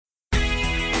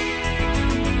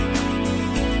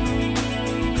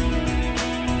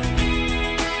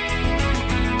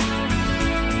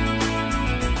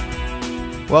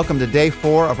Welcome to day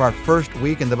 4 of our first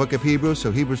week in the book of Hebrews.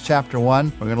 So Hebrews chapter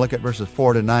 1, we're going to look at verses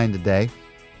 4 to 9 today.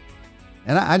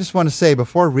 And I just want to say,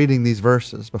 before reading these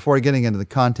verses, before getting into the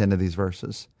content of these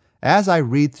verses, as I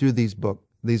read through these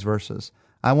verses,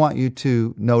 I want you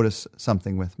to notice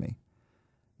something with me.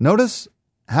 Notice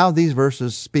how these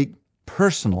verses speak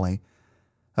personally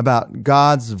about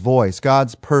God's voice,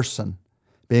 God's person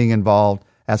being involved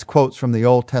as quotes from the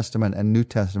Old Testament and New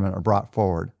Testament are brought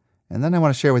forward. And then I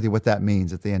want to share with you what that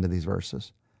means at the end of these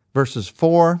verses. Verses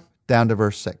 4 down to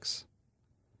verse 6.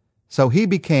 So he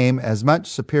became as much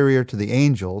superior to the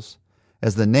angels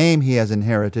as the name he has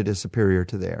inherited is superior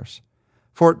to theirs.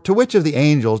 For to which of the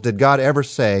angels did God ever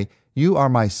say, "You are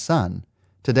my son,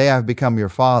 today I have become your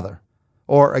father"?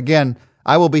 Or again,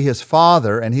 "I will be his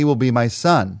father and he will be my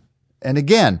son"? And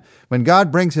again, when God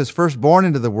brings his firstborn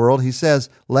into the world, he says,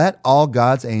 "Let all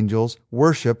God's angels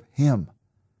worship him."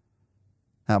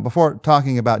 Now, before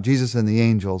talking about Jesus and the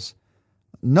angels,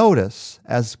 notice,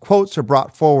 as quotes are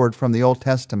brought forward from the Old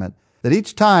Testament, that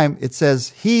each time it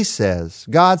says, he says,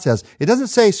 God says. It doesn't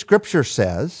say Scripture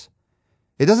says.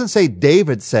 It doesn't say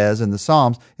David says in the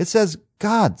Psalms. It says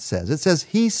God says. It says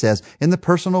he says in the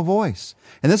personal voice.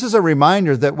 And this is a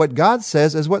reminder that what God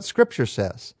says is what Scripture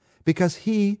says, because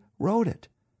he wrote it.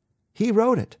 He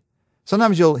wrote it.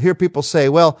 Sometimes you'll hear people say,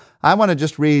 well, I want to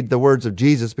just read the words of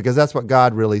Jesus because that's what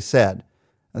God really said.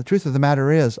 And the truth of the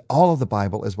matter is, all of the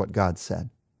Bible is what God said.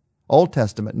 Old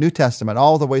Testament, New Testament,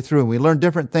 all the way through. And we learn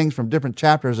different things from different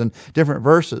chapters and different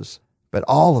verses, but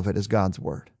all of it is God's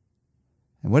Word.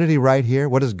 And what did he write here?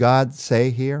 What does God say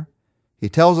here? He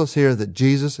tells us here that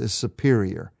Jesus is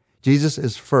superior. Jesus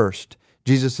is first.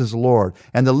 Jesus is Lord.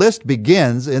 And the list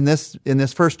begins in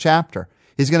this first chapter.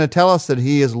 He's going to tell us that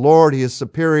he is Lord, he is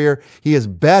superior, he is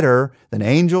better than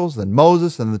angels, than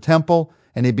Moses, than the temple,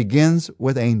 and he begins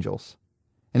with angels.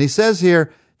 And he says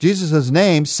here, Jesus'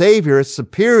 name, Savior, is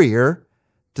superior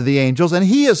to the angels, and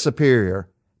he is superior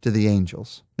to the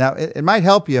angels. Now, it might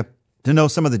help you to know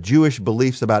some of the Jewish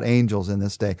beliefs about angels in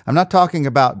this day. I'm not talking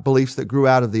about beliefs that grew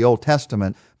out of the Old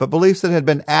Testament, but beliefs that had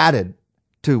been added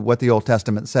to what the Old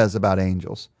Testament says about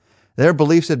angels. Their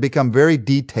beliefs had become very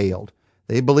detailed.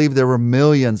 They believed there were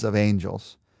millions of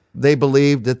angels. They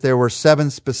believed that there were 7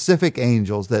 specific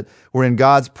angels that were in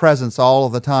God's presence all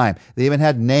of the time. They even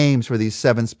had names for these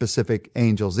 7 specific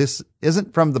angels. This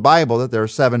isn't from the Bible that there are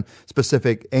 7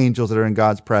 specific angels that are in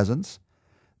God's presence.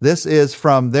 This is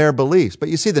from their beliefs. But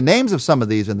you see the names of some of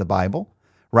these in the Bible.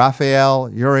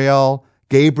 Raphael, Uriel,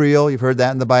 Gabriel, you've heard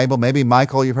that in the Bible. Maybe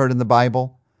Michael, you've heard in the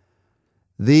Bible.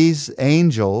 These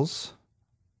angels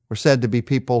were said to be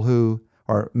people who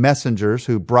are messengers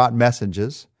who brought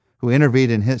messages, who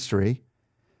intervened in history.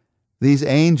 These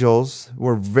angels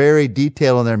were very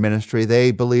detailed in their ministry.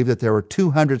 They believed that there were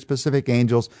 200 specific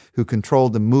angels who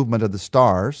controlled the movement of the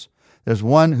stars. There's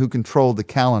one who controlled the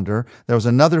calendar. There was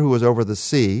another who was over the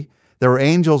sea. There were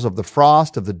angels of the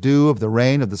frost, of the dew, of the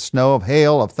rain, of the snow, of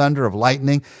hail, of thunder, of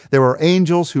lightning. There were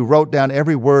angels who wrote down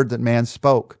every word that man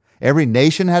spoke. Every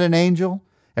nation had an angel.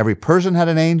 Every person had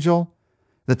an angel.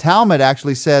 The Talmud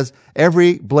actually says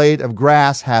every blade of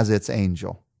grass has its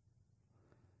angel.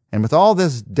 And with all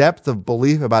this depth of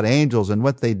belief about angels and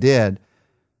what they did,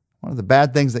 one of the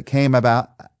bad things that came out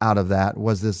of that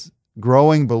was this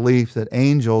growing belief that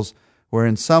angels were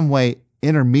in some way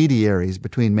intermediaries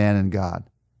between man and God.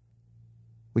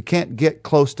 We can't get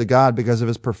close to God because of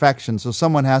his perfection, so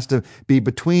someone has to be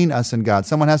between us and God.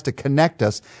 Someone has to connect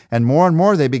us. And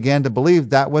more they began to believe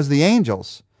that was the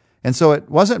angels. And so it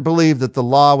wasn't believed that the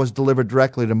law was delivered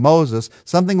directly to Moses.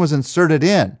 Something was inserted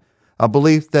in, a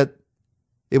belief that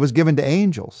it was given to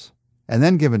angels and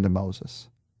then given to Moses.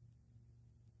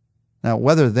 Now,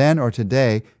 whether then or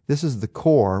today, this is the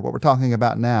core, what we're talking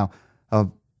about now,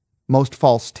 of most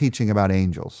false teaching about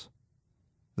angels.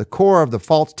 The core of the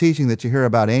false teaching that you hear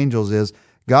about angels is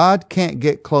God can't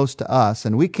get close to us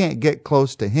and we can't get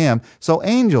close to him, so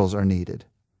angels are needed.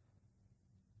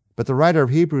 But the writer of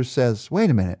Hebrews says, wait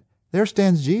a minute, there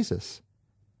stands Jesus.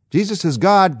 Jesus is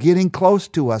God getting close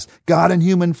to us, God in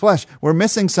human flesh. We're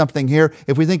missing something here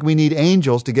if we think we need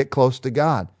angels to get close to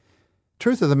God.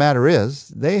 Truth of the matter is,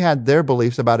 they had their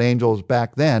beliefs about angels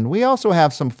back then. We also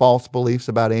have some false beliefs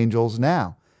about angels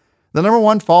now. The number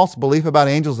one false belief about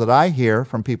angels that I hear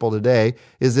from people today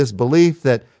is this belief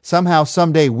that somehow,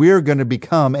 someday, we're going to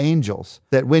become angels.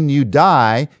 That when you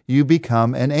die, you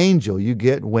become an angel. You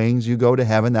get wings, you go to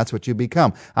heaven, that's what you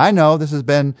become. I know this has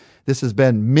been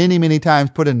many, many times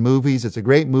put in movies. It's a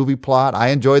great movie plot. I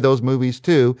enjoy those movies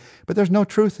too, but there's no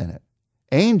truth in it.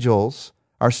 Angels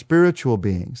are spiritual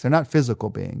beings. They're not physical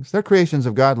beings. They're creations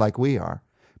of God like we are,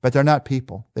 but they're not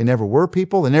people. They never were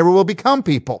people. They never will become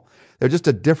people. They're just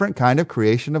a different kind of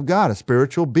creation of God, a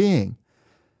spiritual being.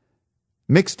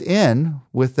 Mixed in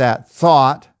with that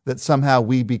thought that somehow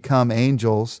we become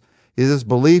angels is this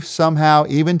belief somehow,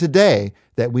 even today,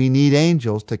 that we need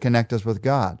angels to connect us with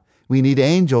God. We need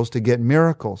angels to get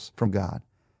miracles from God.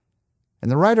 And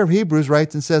the writer of Hebrews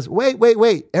writes and says, wait,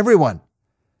 everyone.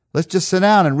 Let's just sit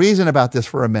down and reason about this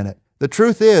for a minute. The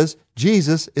truth is,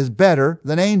 Jesus is better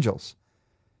than angels.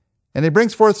 And he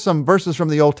brings forth some verses from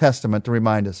the Old Testament to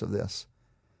remind us of this.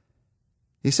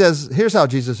 He says, here's how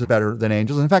Jesus is better than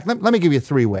angels. In fact, let me give you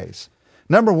 3 ways.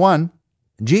 Number 1,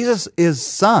 Jesus is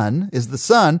the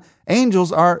Son.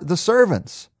 Angels are the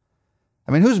servants.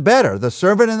 I mean, who's better, the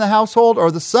servant in the household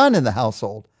or the son in the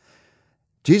household?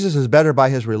 Jesus is better by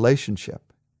his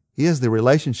relationship. He is the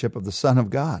relationship of the Son of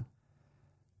God.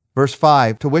 Verse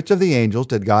 5, to which of the angels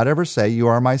did God ever say, you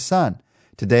are my son?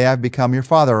 Today I've become your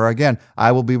father. Or again,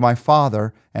 I will be my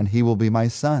father and he will be my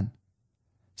son.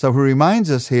 So he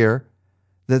reminds us here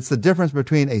that it's the difference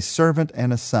between a servant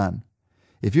and a son.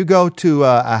 If you go to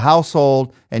a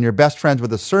household and you're best friends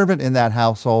with a servant in that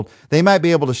household, they might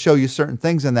be able to show you certain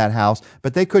things in that house,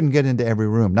 but they couldn't get into every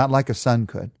room, not like a son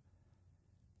could.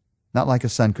 Not like a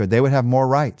son could. They would have more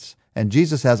rights, and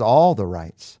Jesus has all the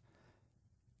rights.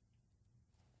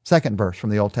 Second verse from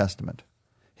the Old Testament.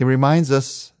 He reminds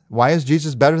us, why is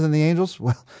Jesus better than the angels?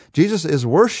 Well, Jesus is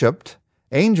worshiped.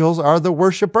 Angels are the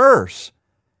worshipers.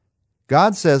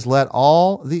 God says, let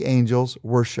all the angels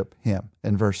worship him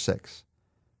in verse 6.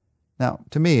 Now,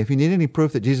 to me, if you need any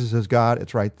proof that Jesus is God,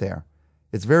 it's right there.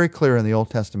 It's very clear in the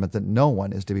Old Testament that no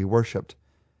one is to be worshipped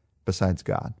besides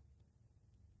God.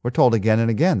 We're told again and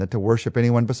again that to worship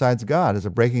anyone besides God is a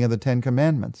breaking of the 10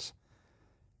 Commandments.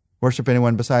 Worship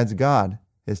anyone besides God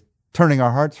is turning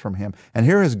our hearts from him. And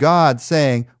here is God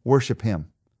saying, worship him.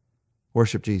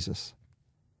 Worship Jesus.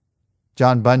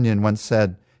 John Bunyan once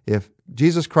said, if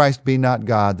Jesus Christ be not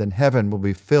God, then heaven will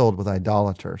be filled with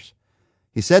idolaters.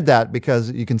 He said that because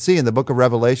you can see in the book of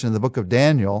Revelation and the book of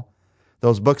Daniel,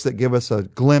 those books that give us a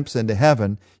glimpse into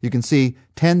heaven, you can see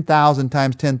 10,000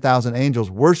 times 10,000 angels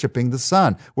worshiping the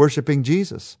Son, worshiping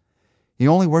Jesus.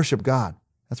 You only worship God.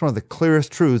 That's one of the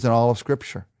clearest truths in all of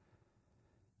Scripture.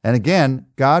 And again,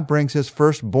 God brings his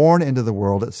firstborn into the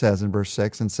world, it says in verse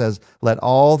 6, and says, let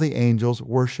all the angels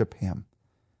worship him.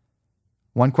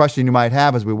 One question you might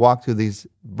have as we walk through these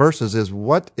verses is,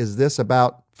 what is this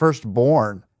about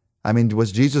firstborn? I mean,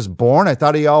 was Jesus born? I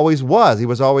thought he always was. He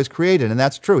was always created, and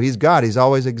that's true. He's God. He's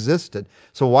always existed.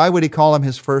 So why would he call him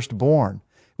his firstborn?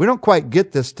 We don't quite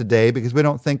get this today because we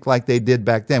don't think like they did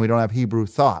back then. We don't have Hebrew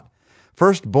thought.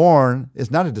 Firstborn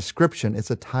is not a description, it's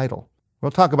a title.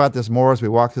 We'll talk about this more as we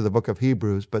walk through the book of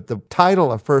Hebrews, but the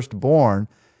title of firstborn,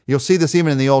 you'll see this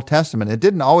even in the Old Testament. It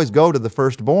didn't always go to the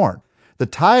firstborn. The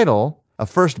title of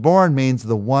firstborn means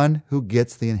the one who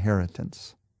gets the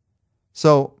inheritance.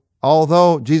 So,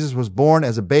 although Jesus was born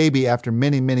as a baby after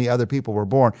many, many other people were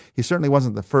born, he certainly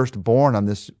wasn't the firstborn on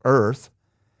this earth.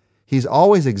 He's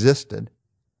always existed.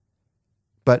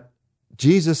 But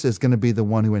Jesus is going to be the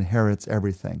one who inherits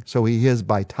everything. So he is,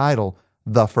 by title,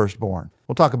 the firstborn.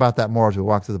 We'll talk about that more as we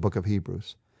walk through the book of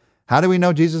Hebrews. How do we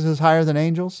know Jesus is higher than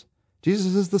angels?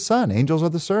 Jesus is the Son. Angels are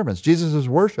the servants. Jesus is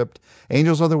worshipped.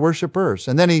 Angels are the worshipers.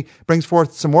 And then he brings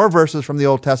forth some more verses from the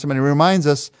Old Testament. He reminds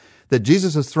us that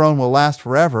Jesus' throne will last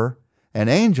forever, and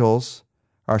angels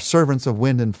are servants of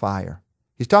wind and fire.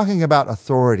 He's talking about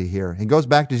authority here. He goes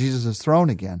back to Jesus' throne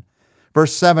again.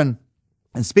 Verse 7,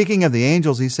 and speaking of the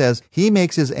angels, he says, he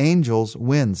makes his angels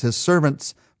winds, his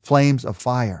servants flames of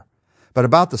fire. But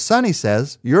about the Son, he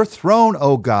says, your throne,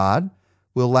 O God,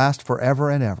 will last forever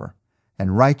and ever,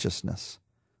 and righteousness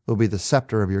will be the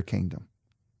scepter of your kingdom.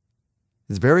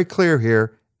 It's very clear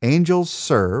here, angels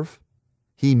serve.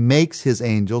 He makes his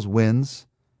angels winds,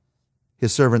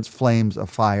 his servants flames of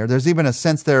fire. There's even a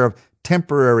sense there of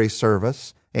temporary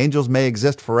service. Angels may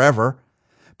exist forever,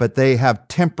 but they have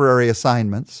temporary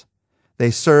assignments.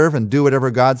 They serve and do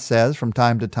whatever God says from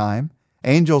time to time.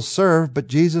 Angels serve, but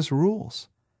Jesus rules.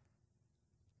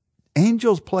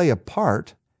 Angels play a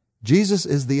part. Jesus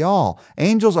is the all.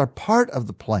 Angels are part of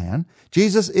the plan.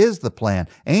 Jesus is the plan.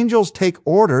 Angels take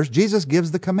orders. Jesus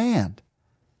gives the command.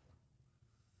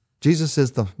 Jesus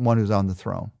is the one who's on the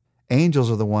throne. Angels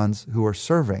are the ones who are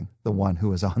serving the one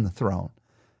who is on the throne.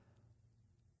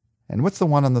 And what's the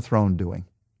one on the throne doing?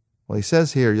 Well, he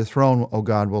says here, your throne, O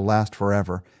God, will last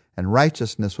forever, and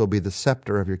righteousness will be the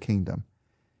scepter of your kingdom.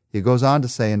 He goes on to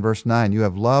say in verse 9, you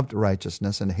have loved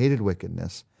righteousness and hated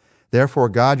wickedness. Therefore,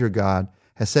 God, your God,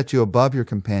 has set you above your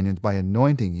companions by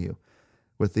anointing you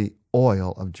with the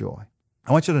oil of joy.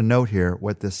 I want you to note here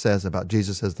what this says about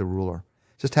Jesus as the ruler.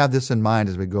 Just have this in mind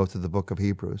as we go through the book of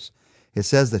Hebrews. it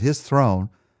says that his throne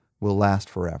will last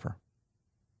forever.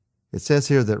 It says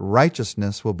here that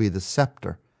righteousness will be the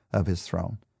scepter of his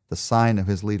throne, the sign of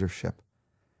his leadership,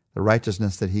 the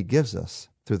righteousness that he gives us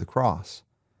through the cross.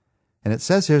 And it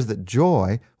says here that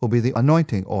joy will be the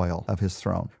anointing oil of his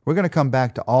throne. We're going to come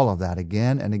back to all of that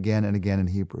again and again and again in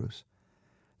Hebrews.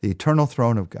 The eternal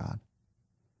throne of God,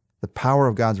 the power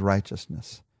of God's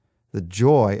righteousness, the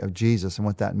joy of Jesus and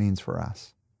what that means for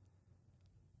us.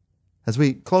 As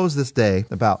we close this day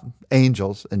about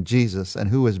angels and Jesus and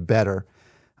who is better,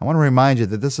 I want to remind you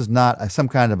that this is not some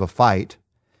kind of a fight,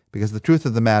 because the truth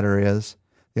of the matter is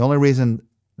the only reason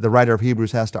the writer of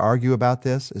Hebrews has to argue about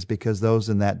this is because those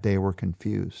in that day were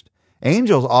confused.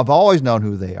 Angels have always known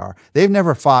who they are. They've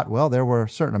never fought. Well, there were a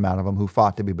certain amount of them who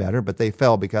fought to be better, but they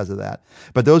fell because of that.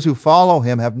 But those who follow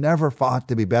him have never fought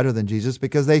to be better than Jesus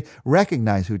because they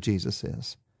recognize who Jesus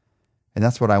is. And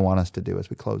that's what I want us to do as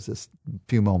we close this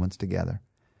few moments together.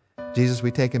 Jesus,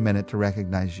 we take a minute to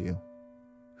recognize you,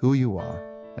 who you are,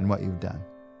 and what you've done.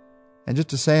 And just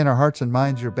to say in our hearts and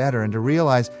minds you're better, and to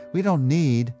realize we don't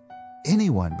need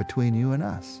anyone between you and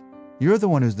us. You're the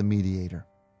one who's the mediator.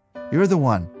 You're the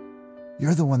one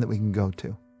that we can go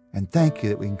to. And thank you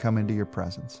that we can come into your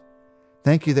presence.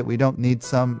 Thank you that we don't need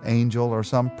some angel or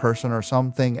some person or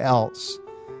something else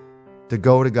to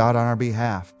go to God on our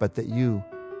behalf, but that you,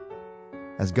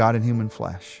 as God in human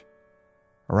flesh,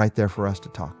 are right there for us to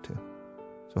talk to.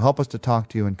 So help us to talk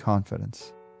to you in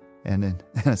confidence and in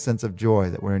a sense of joy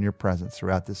that we're in your presence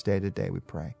throughout this day today, we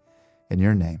pray. In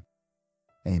your name,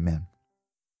 amen.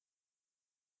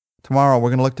 Tomorrow we're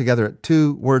going to look together at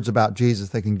 2 words about Jesus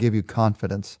that can give you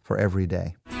confidence for every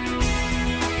day.